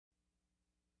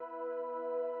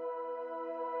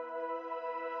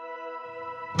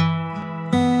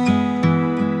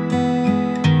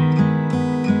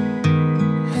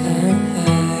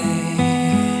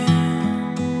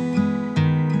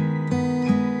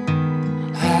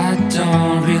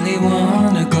don't really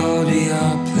wanna go to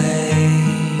your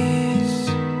place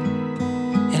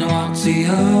and walk to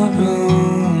your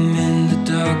room in the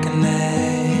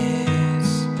darkness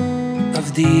of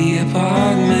the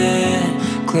apartment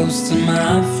close to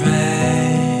my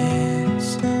face.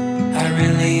 I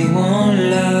really want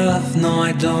love, no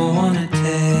I don't wanna taste.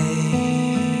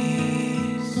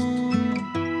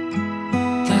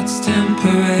 That's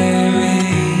temporary,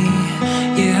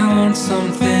 yeah I want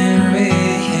something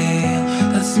real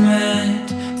that's meant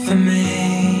for me.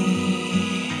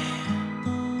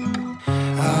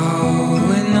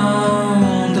 Oh, and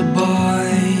all the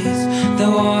boys that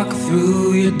walk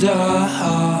through your door,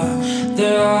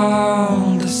 they're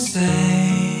all the same.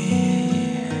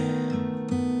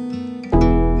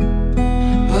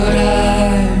 But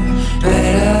I'm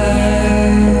better,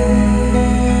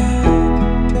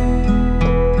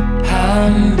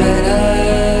 I'm better,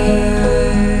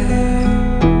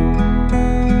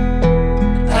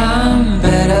 I'm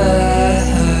better,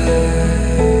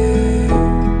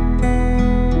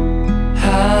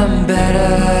 I'm better.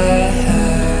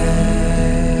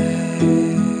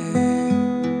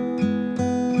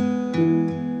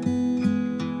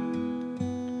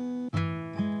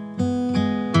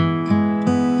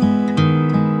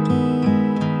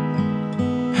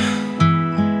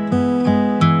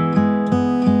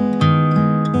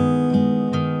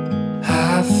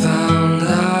 I found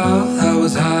out I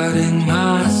was hiding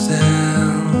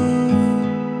myself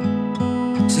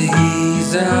to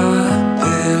ease our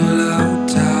pillow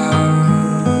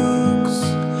talks.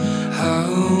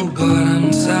 Oh, but I'm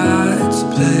tired to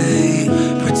play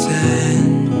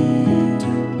pretend.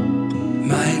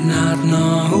 Might not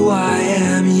know who I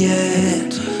am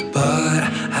yet, but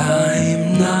I'm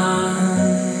not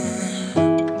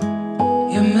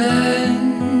your man.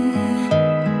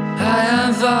 I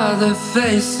have other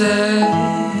faces,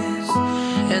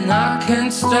 and I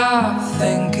can't stop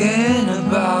thinking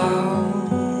about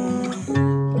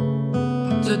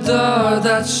the door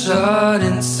that's shut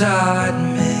inside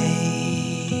me.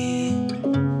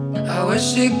 I wish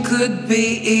it could be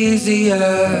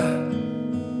easier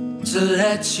to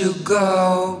let you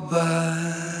go, but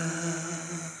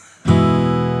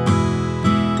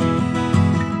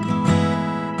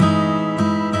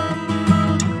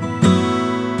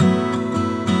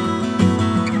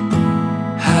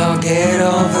I'll get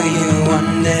over you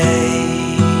one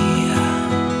day.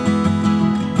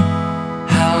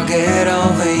 I'll get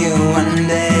over you one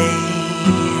day.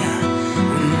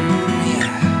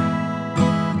 Yeah.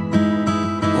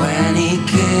 When he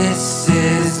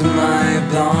kisses my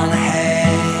blonde hair,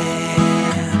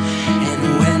 and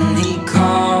when he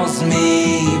calls me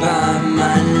by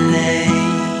my name,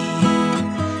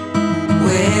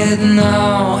 with no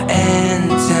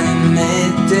intimidation,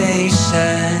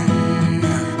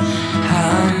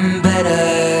 I'm better.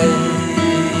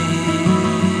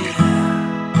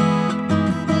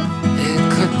 It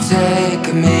could take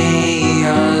me a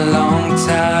long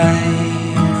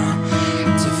time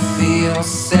to feel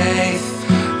safe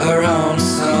around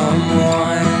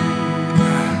someone,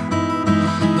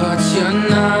 but you're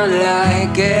not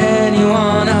like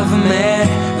anyone I've met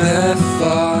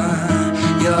before.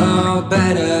 You're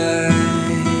better.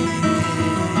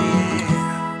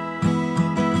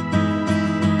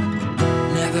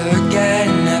 Never again,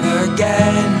 never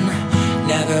again,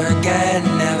 never again,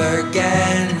 never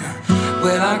again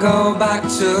will I go back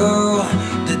to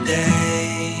the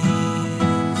days.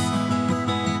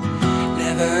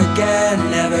 Never again,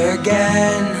 never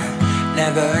again,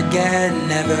 never again,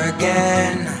 never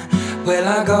again will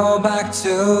I go back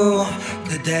to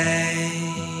the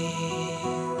days.